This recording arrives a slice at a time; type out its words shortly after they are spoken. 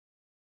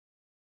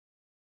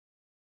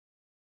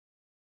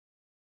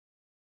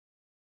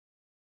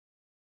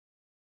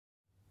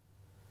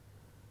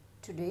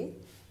Today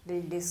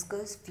we'll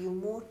discuss few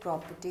more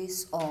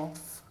properties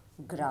of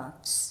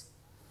graphs.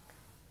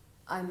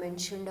 I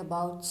mentioned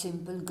about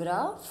simple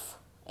graph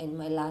in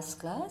my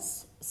last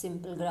class.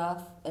 Simple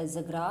graph is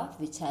a graph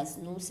which has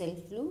no self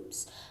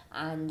loops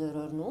and there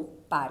are no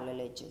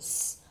parallel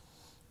edges.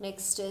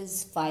 Next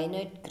is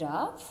finite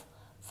graph.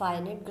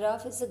 Finite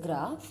graph is a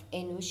graph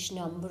in which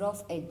number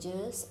of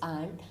edges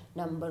and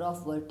number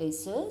of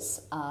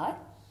vertices are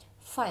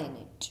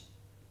finite.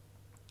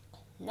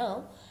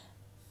 Now,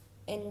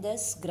 in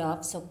this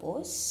graph,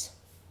 suppose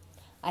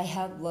I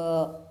have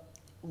a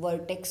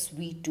vertex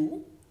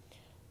V2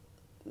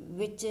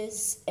 which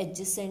is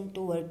adjacent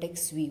to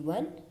vertex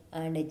V1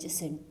 and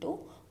adjacent to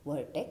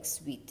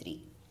vertex V3.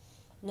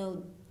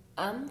 Now,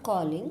 I am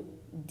calling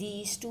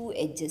these two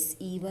edges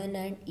E1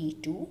 and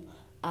E2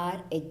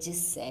 are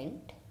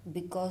adjacent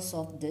because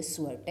of this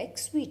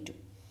vertex V2.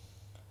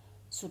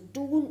 So,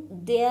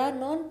 they are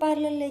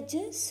non-parallel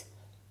edges,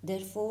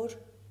 therefore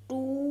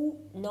two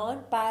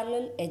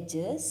non-parallel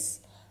edges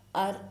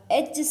are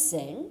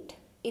adjacent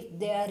if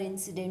they are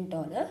incident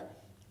on a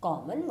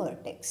common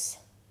vertex.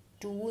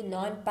 Two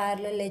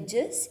non-parallel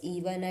edges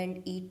E1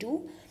 and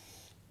E2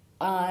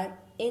 are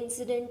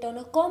incident on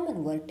a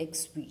common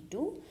vertex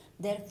V2.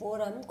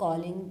 Therefore, I am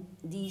calling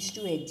these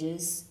two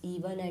edges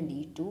E1 and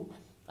E2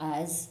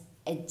 as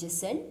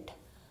adjacent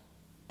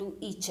to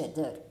each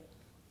other.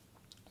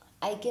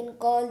 I can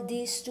call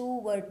these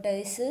two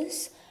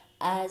vertices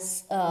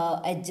as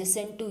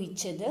adjacent to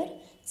each other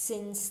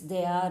since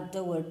they are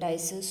the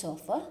vertices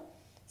of a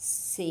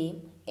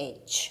same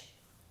edge.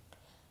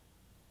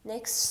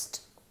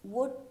 Next,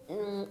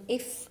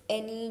 if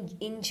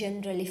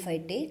I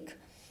take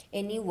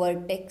any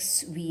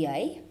vertex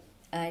Vi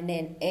and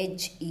an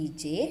edge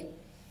Ej,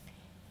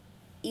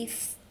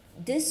 if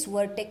this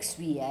vertex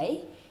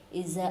Vi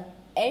is a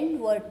end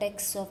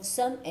vertex of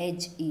some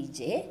edge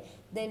Ej,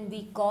 then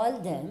we call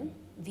them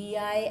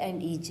Vi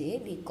and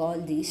Ej, we call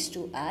these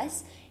two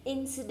as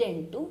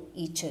incident to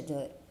each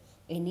other.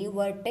 Any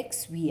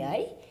vertex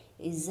Vi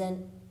is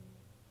an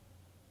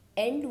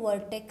end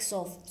vertex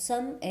of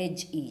some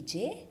edge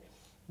Ej,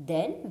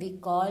 then we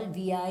call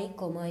Vi,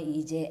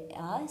 Ej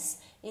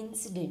as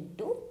incident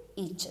to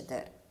each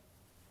other.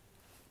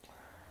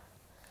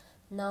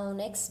 Now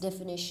next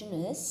definition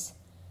is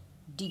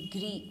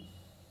degree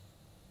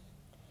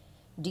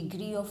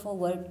of a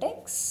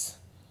vertex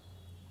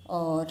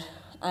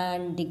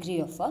and degree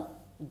of a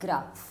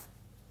graph.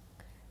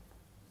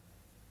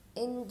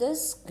 In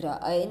this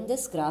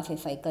graph,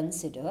 if I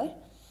consider,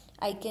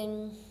 I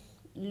can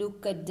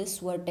look at this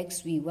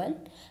vertex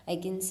V1. I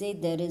can say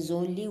there is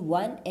only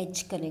one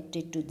edge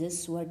connected to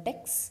this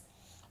vertex.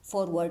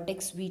 For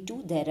vertex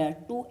V2, there are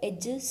two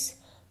edges.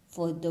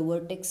 For the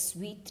vertex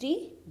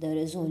V3, there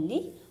is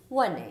only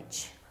one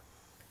edge.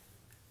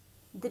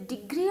 The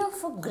degree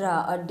of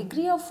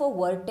a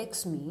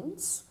vertex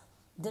means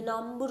the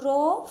number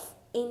of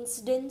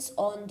incidents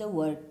on the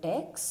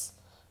vertex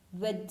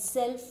with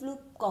self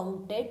loop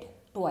counted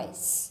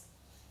twice.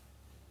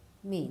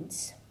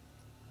 Means,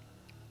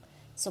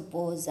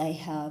 suppose I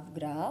have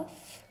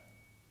graph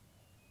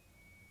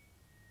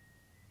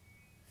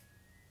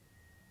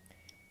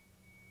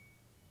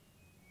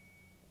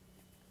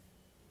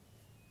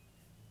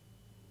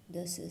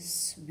this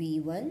is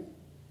V1,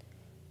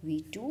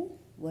 V2,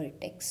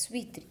 vertex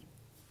V3.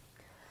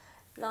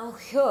 Now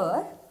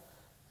here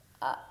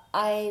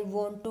I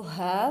want to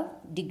have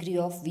degree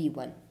of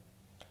V1.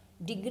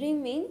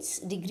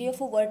 Degree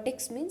of a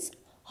vertex means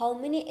how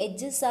many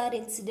edges are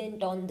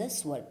incident on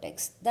this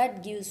vertex.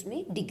 That gives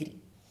me degree.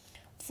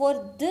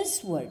 For this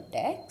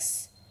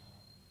vertex,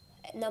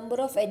 number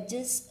of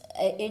edges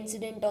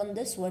incident on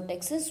this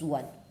vertex is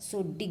 1.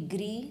 So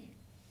degree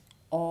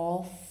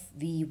of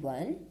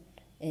V1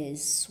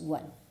 is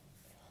 1.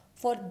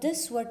 For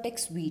this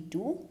vertex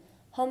V2,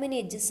 how many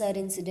edges are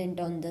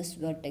incident on this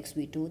vertex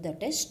V2?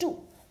 That is 2.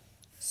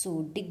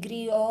 So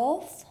degree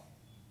of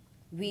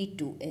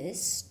V2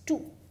 is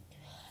 2.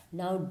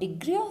 Now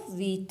degree of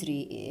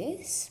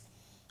V3 is,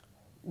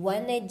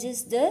 one edge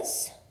is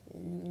this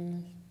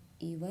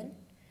E1,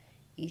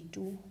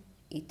 E2,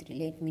 E3.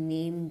 Let me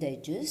name the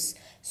edges.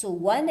 So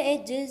one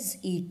edge is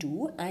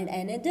E2 and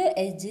another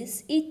edge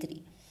is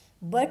E3.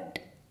 But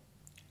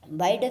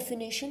by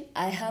definition,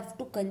 I have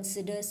to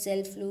consider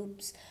self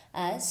loops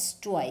as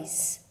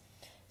twice.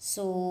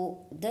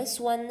 So this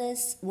one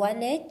is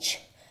one edge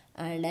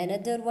and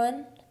another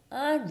one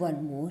and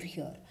one more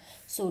here.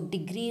 So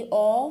degree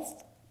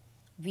of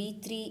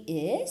V3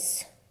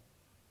 is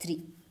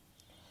 3.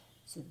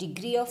 So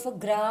degree of a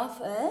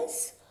graph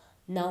is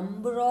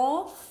number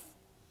of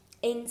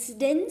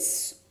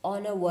incidents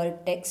on a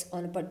vertex,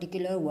 on a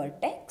particular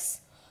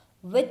vertex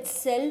with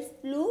self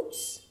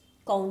loops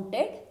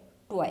counted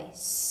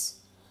twice.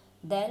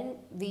 Then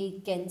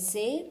we can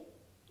say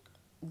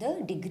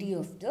the degree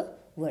of the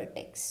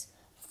vertex.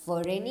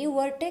 For any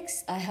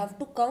vertex, I have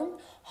to count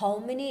how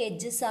many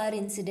edges are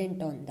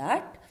incident on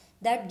that.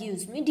 That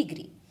gives me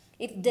degree.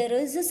 If there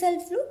is a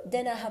self loop,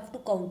 then I have to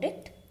count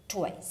it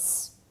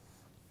twice.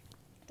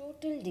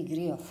 Total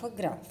degree of a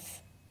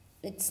graph.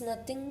 It's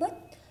nothing but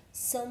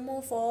sum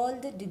of all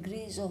the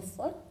degrees of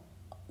a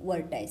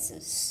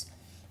vertices,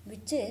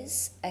 which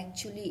is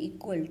actually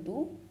equal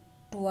to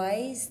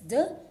twice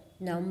the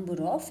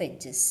number of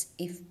edges.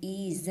 If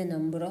E is the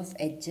number of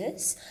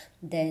edges,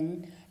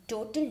 then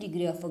total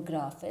degree of a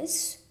graph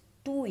is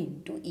 2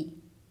 into E,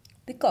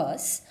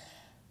 because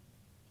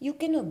you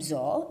can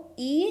observe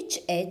each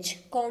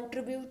edge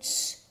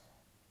contributes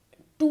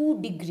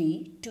 2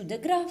 degree to the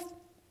graph,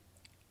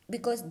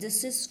 because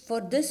this is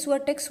for this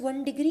vertex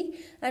 1 degree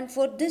and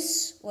for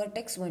this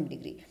vertex 1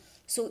 degree.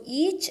 So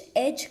each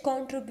edge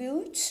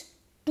contributes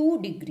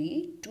 2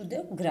 degree to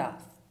the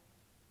graph.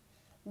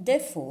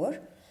 Therefore,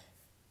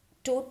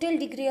 total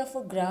degree of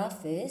a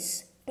graph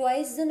is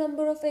twice the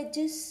number of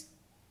edges.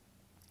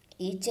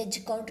 Each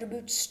edge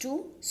contributes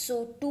 2,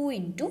 so 2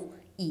 into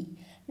E.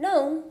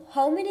 Now,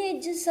 how many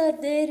edges are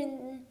there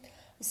in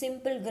a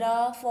simple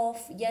graph of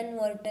n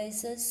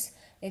vertices?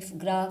 If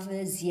graph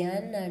is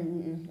n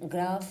and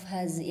graph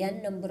has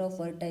n number of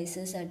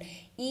vertices and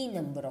E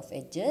number of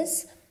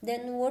edges,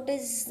 then what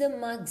is the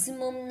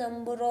maximum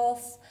number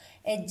of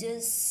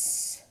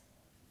edges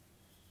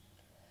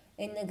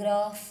in the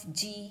graph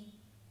G?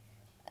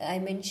 I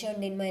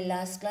mentioned in my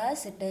last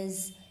class, it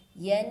is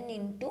n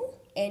into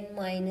n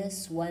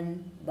minus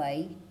 1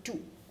 by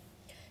 2.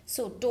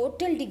 So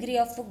total degree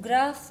of a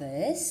graph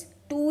is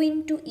 2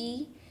 into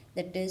E,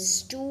 that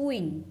is 2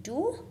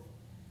 into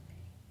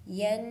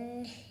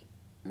n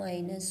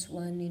minus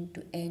 1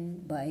 into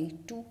n by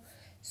 2.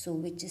 So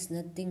which is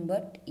nothing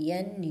but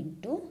n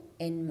into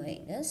n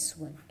minus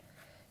 1.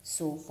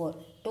 So for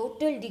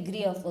total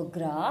degree of a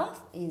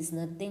graph is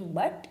nothing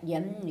but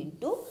n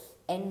into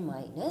n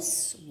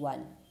minus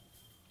 1.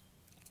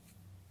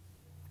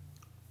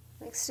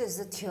 Next is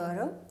the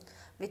theorem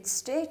which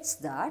states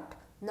that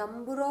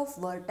number of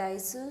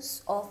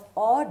vertices of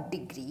odd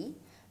degree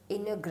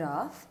in a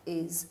graph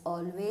is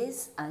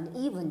always an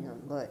even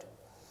number.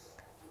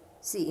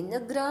 See, in a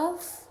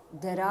graph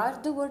there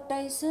are the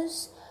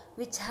vertices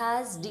which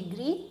has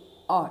degree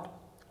odd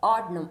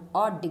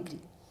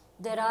degree.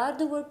 There are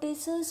the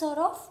vertices are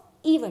of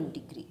even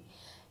degree.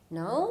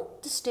 Now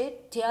the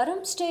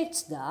theorem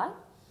states that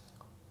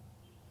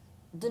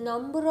the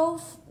number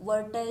of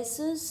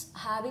vertices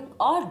having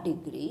odd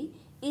degree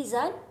is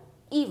an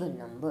even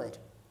number.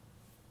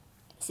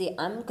 See,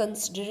 I am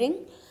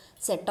considering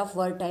set of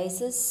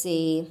vertices,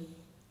 say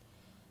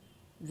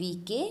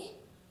Vk.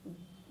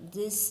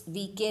 This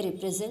Vk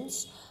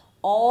represents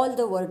all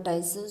the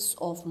vertices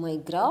of my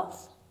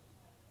graph,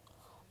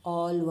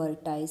 all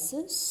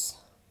vertices,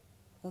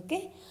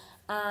 okay,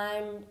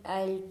 and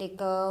I'll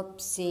take up,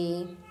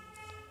 say,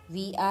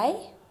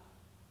 Vi.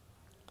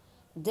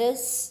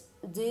 These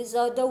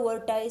are the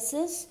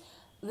vertices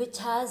which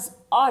has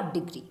odd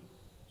degree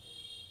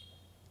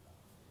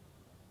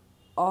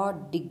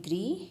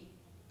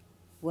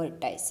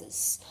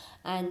vertices,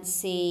 and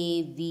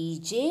say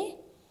Vj,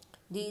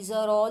 these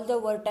are all the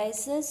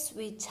vertices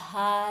which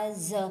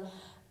has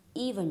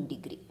even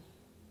degree.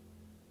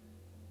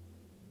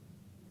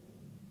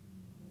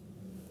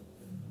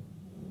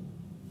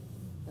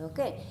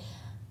 Okay,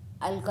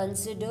 I'll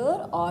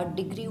consider odd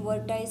degree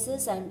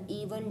vertices and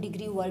even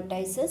degree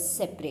vertices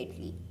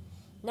separately.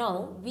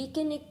 Now we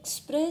can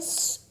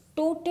express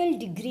total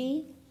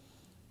degree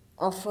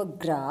of a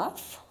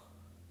graph,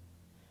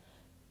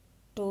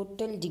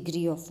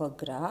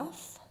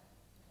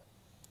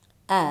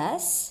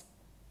 as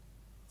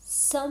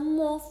sum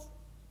of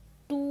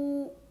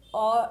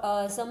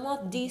sum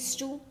of these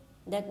two,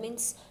 that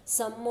means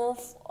sum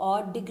of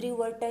odd degree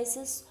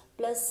vertices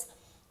plus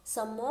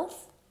sum of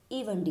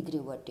even degree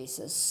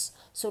vertices.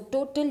 So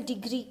total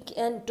degree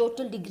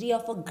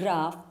of a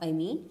graph,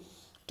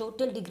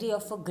 total degree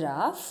of a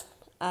graph,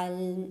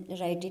 I'll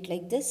write it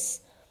like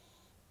this: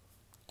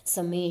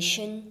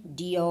 summation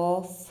d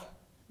of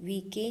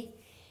Vk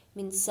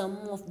means sum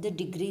of the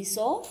degrees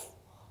of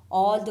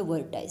all the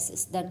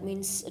vertices. That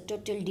means a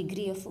total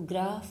degree of a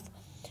graph,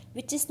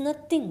 which is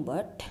nothing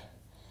but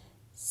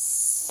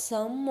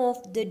sum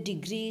of the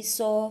degrees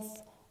of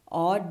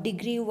odd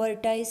degree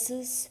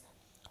vertices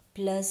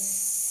plus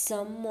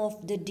sum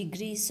of the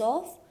degrees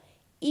of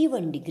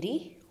even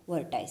degree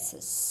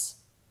vertices.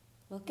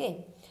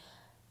 Okay.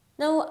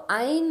 Now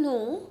I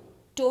know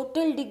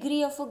total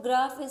degree of a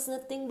graph is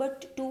nothing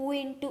but 2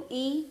 into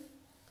E.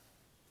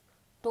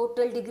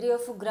 Total degree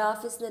of a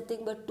graph is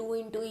nothing but 2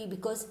 into E,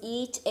 because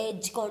each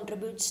edge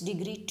contributes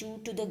degree 2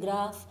 to the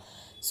graph.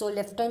 So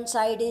left hand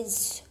side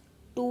is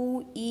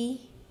 2E.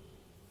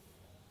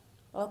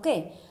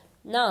 Okay.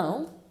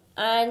 Now,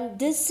 and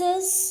this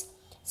is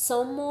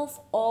sum of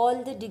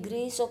all the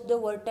degrees of the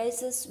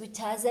vertices which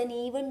has an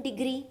even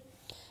degree.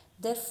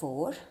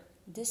 Therefore,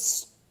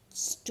 this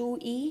is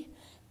 2E.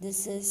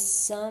 This is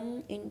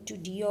sum into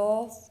d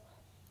of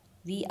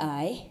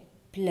Vi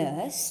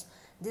plus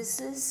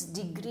this is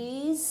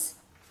degrees,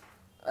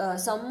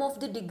 sum of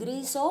the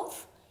degrees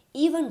of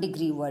even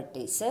degree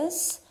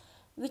vertices,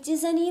 which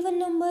is an even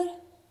number,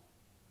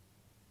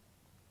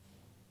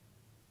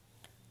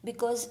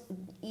 because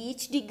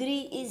each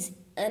degree is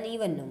an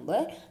even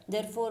number.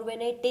 Therefore,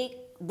 when I take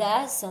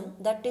their sum,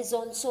 that is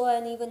also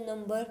an even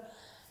number.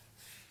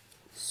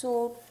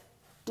 So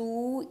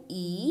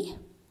 2e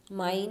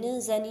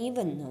minus an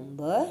even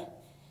number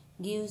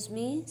gives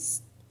me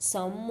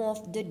sum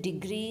of the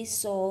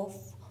degrees of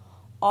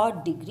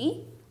odd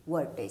degree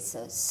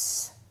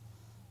vertices.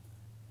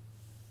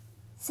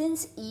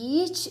 Since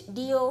each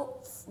d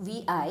of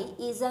vi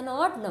is an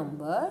odd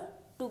number,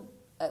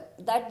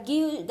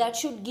 that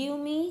should give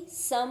me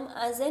sum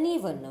as an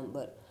even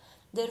number.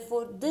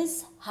 Therefore,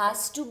 this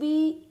has to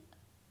be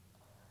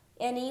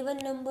an even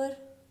number.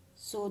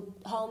 So,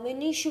 how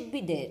many should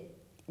be there?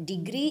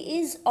 Degree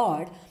is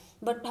odd,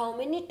 but how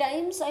many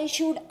times I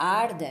should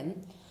add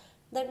them?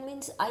 That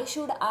means I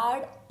should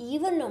add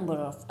even number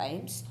of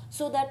times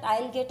so that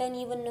I'll get an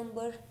even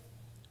number.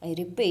 I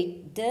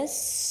repeat,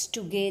 this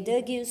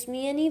together gives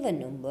me an even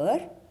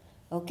number.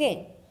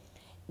 Okay.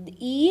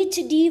 Each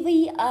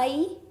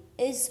dvi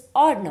is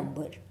odd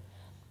number.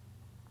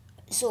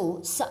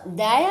 So,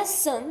 their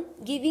sum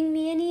giving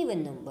me an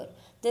even number.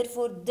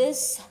 Therefore,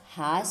 this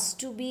has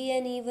to be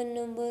an even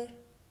number.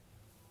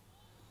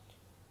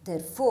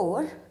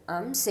 Therefore, I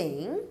am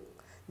saying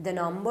the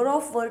number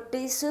of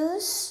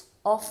vertices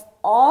of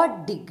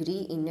odd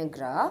degree in a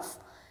graph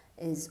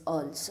is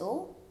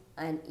also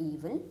an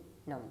even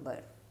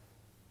number.